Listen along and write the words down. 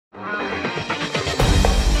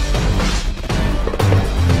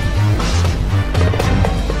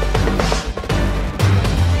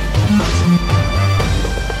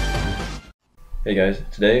Hey guys,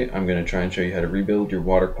 today I'm going to try and show you how to rebuild your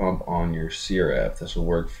water pump on your CRF. This will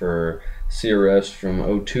work for CRFs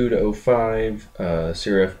from 02 to 05,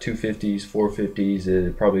 CRF 250s, 450s.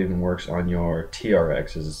 It probably even works on your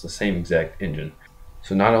TRXs. It's the same exact engine.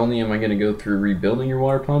 So not only am I going to go through rebuilding your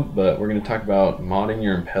water pump, but we're going to talk about modding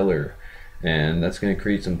your impeller. And that's going to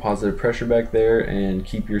create some positive pressure back there and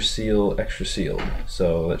keep your seal extra sealed.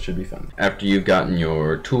 So that should be fun. After you've gotten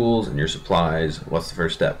your tools and your supplies, what's the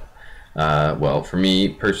first step? Well, for me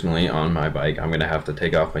personally, on my bike, I'm going to have to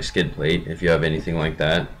take off my skid plate. If you have anything like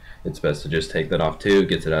that, it's best to just take that off too,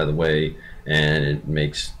 gets it out of the way, and it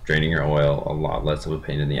makes draining your oil a lot less of a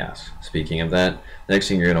pain in the ass. Speaking of that, the next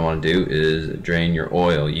thing you're going to want to do is drain your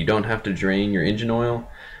oil. You don't have to drain your engine oil,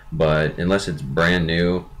 but unless it's brand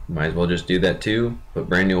new, might as well just do that too. Put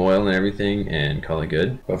brand new oil and everything and call it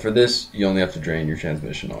good. But for this, you only have to drain your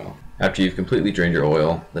transmission oil. After you've completely drained your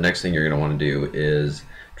oil, the next thing you're going to want to do is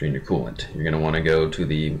drain your coolant. You're going to want to go to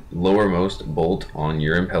the lowermost bolt on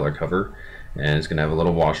your impeller cover, and it's going to have a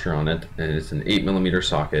little washer on it, and it's an 8mm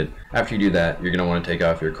socket. After you do that, you're going to want to take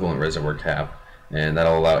off your coolant reservoir cap, and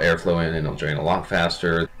that'll allow airflow in and it'll drain a lot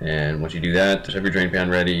faster. And once you do that, just have your drain pan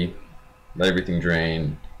ready, let everything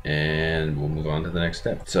drain, and we'll move on to the next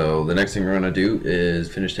step. So the next thing we're going to do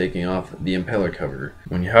is finish taking off the impeller cover.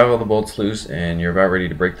 When you have all the bolts loose and you're about ready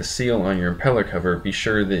to break the seal on your impeller cover, be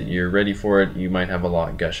sure that you're ready for it. You might have a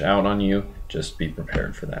lot gush out on you. Just be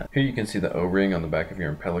prepared for that. Here you can see the O-ring on the back of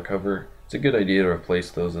your impeller cover. It's a good idea to replace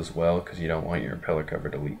those as well because you don't want your impeller cover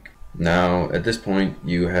to leak. Now at this point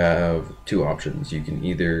you have two options. You can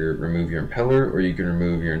either remove your impeller or you can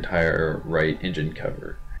remove your entire right engine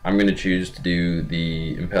cover. I'm going to choose to do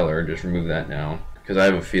the impeller, just remove that now, because I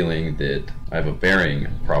have a feeling that I have a bearing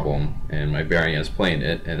problem and my bearing has play in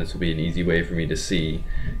it, and this will be an easy way for me to see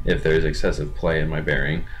if there's excessive play in my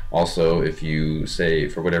bearing. Also, if you say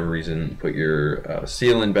for whatever reason put your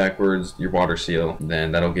seal in backwards, your water seal,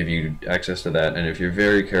 then that'll give you access to that. And if you're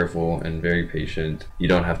very careful and very patient, you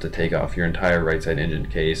don't have to take off your entire right side engine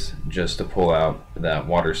case just to pull out that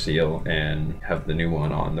water seal and have the new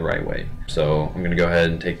one on the right way. So I'm going to go ahead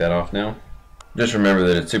and take that off now. Just remember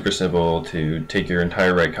that it's super simple to take your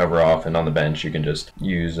entire right cover off, and on the bench you can just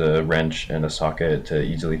use a wrench and a socket to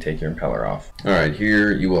easily take your impeller off. Alright,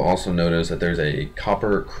 here you will also notice that there's a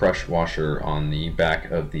copper crush washer on the back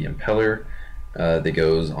of the impeller that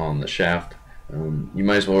goes on the shaft. You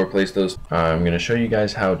might as well replace those. I'm going to show you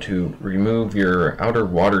guys how to remove your outer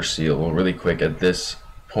water seal really quick at this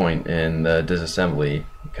point in the disassembly,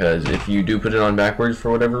 because if you do put it on backwards for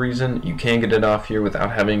whatever reason, you can get it off here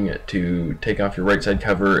without having to take off your right side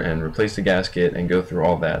cover and replace the gasket and go through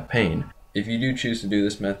all that pain. If you do choose to do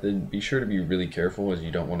this method, be sure to be really careful, as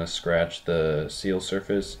you don't want to scratch the seal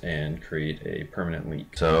surface and create a permanent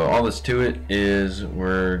leak. So all that's to it is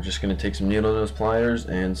we're just going to take some needle nose pliers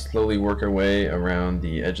and slowly work our way around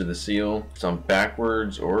the edge of the seal, some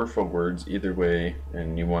backwards or forwards, either way,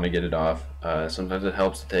 and you want to get it off. Sometimes it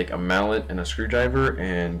helps to take a mallet and a screwdriver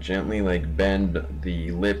and gently bend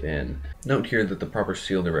the lip in. Note here that the proper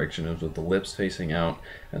seal direction is with the lips facing out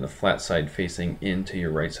and the flat side facing into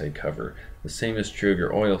your right side cover. The same is true of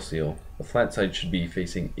your oil seal. The flat side should be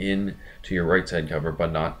facing in to your right side cover,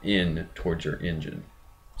 but not in towards your engine.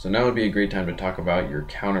 So now would be a great time to talk about your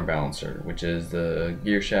counterbalancer, which is the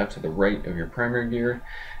gear shaft to the right of your primary gear.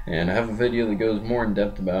 And I have a video that goes more in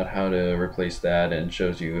depth about how to replace that and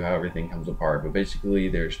shows you how everything comes apart. But basically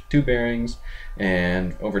there's two bearings,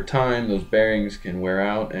 and over time those bearings can wear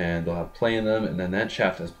out and they'll have play in them, and then that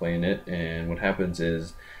shaft has play in it, and what happens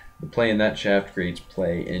is the play in that shaft creates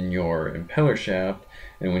play in your impeller shaft,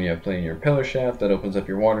 and when you have play in your impeller shaft, that opens up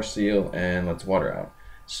your water seal and lets water out.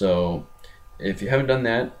 So if you haven't done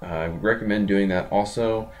that, I would recommend doing that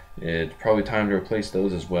also. It's probably time to replace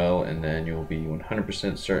those as well, and then you'll be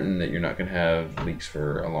 100% certain that you're not going to have leaks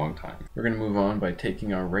for a long time. We're going to move on by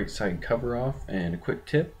taking our right side cover off, and a quick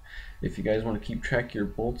tip: if you guys want to keep track of your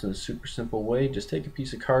bolts in a super simple way, just take a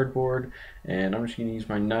piece of cardboard, and I'm just going to use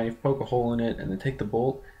my knife, poke a hole in it, and then take the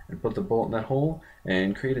bolt and put the bolt in that hole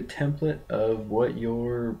and create a template of what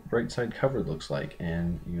your right side cover looks like,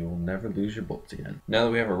 and you'll never lose your bolts again. Now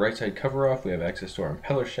that we have our right side cover off, we have access to our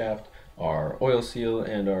impeller shaft, our oil seal,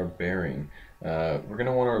 and our bearing. We're going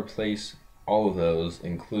to want to replace all of those,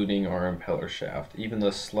 including our impeller shaft. Even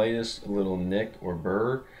the slightest little nick or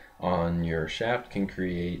burr on your shaft can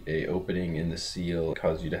create an opening in the seal and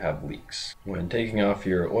cause you to have leaks. When taking off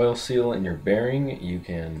your oil seal and your bearing, you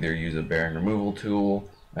can either use a bearing removal tool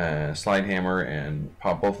slide hammer and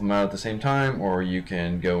pop both of them out at the same time, or you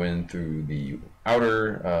can go in through the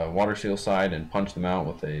outer water seal side and punch them out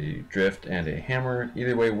with a drift and a hammer.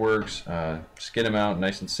 Either way works. Just get them out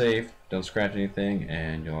nice and safe, don't scratch anything,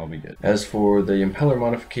 and you'll all be good. As for the impeller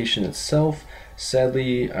modification itself,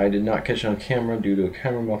 sadly I did not catch it on camera due to a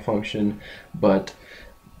camera malfunction, but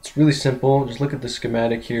it's really simple. Just look at the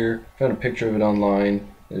schematic here. Found a picture of it online.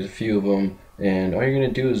 There's a few of them, and all you're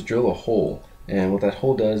going to do is drill a hole. And what that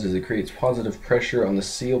hole does is it creates positive pressure on the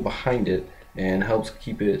seal behind it and helps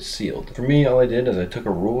keep it sealed. For me, all I did is I took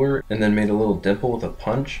a ruler and then made a little dimple with a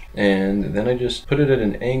punch, and then I just put it at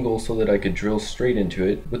an angle so that I could drill straight into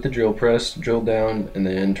it with the drill press, drill down, and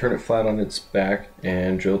then turn it flat on its back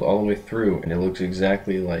and drilled all the way through, and it looks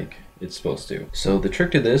exactly like it's supposed to. So the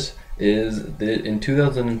trick to this is that in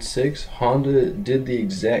 2006 Honda did the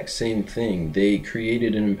exact same thing. They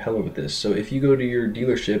created an impeller with this. So if you go to your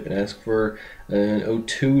dealership and ask for an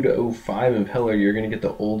 02 to 05 impeller, you're going to get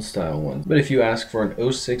the old style one. But if you ask for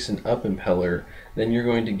an 06 and up impeller, then you're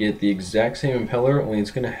going to get the exact same impeller, only it's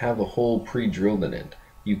going to have a hole pre-drilled in it.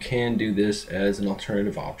 You can do this as an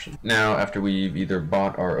alternative option. Now, after we've either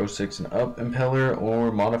bought our 06 and up impeller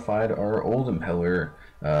or modified our old impeller,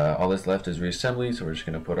 all that's left is reassembly. So we're just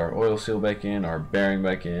going to put our oil seal back in, our bearing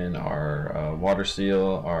back in, our water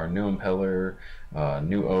seal, our new impeller,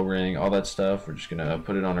 new O-ring, all that stuff. We're just going to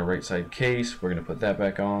put it on a right side case. We're going to put that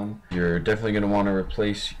back on. You're definitely going to want to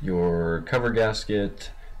replace your cover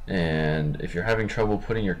gasket. And if you're having trouble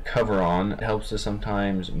putting your cover on, it helps to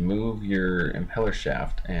sometimes move your impeller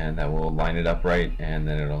shaft, and that will line it up right, and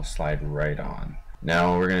then it'll slide right on.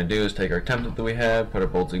 Now what we're going to do is take our template that we have, put our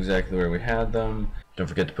bolts exactly where we had them. Don't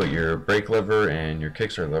forget to put your brake lever and your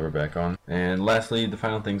kickstart lever back on. And lastly, the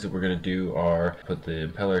final things that we're going to do are put the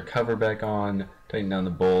impeller cover back on, tighten down the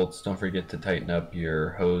bolts, don't forget to tighten up your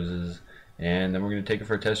hoses, and then we're going to take it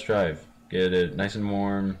for a test drive. Get it nice and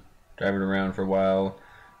warm, drive it around for a while,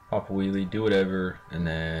 pop a wheelie, do whatever, and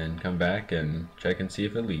then come back and check and see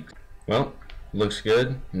if it leaks. Well, looks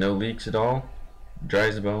good, no leaks at all, dry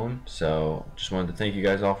as a bone. So just wanted to thank you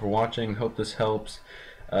guys all for watching. Hope this helps.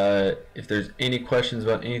 If there's any questions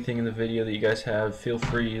about anything in the video that you guys have, feel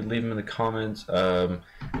free to leave them in the comments.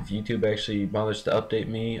 If YouTube actually bothers to update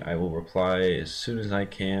me, I will reply as soon as I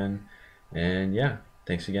can. And yeah,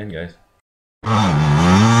 thanks again, guys.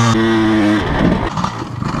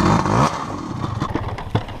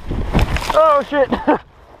 Oh shit!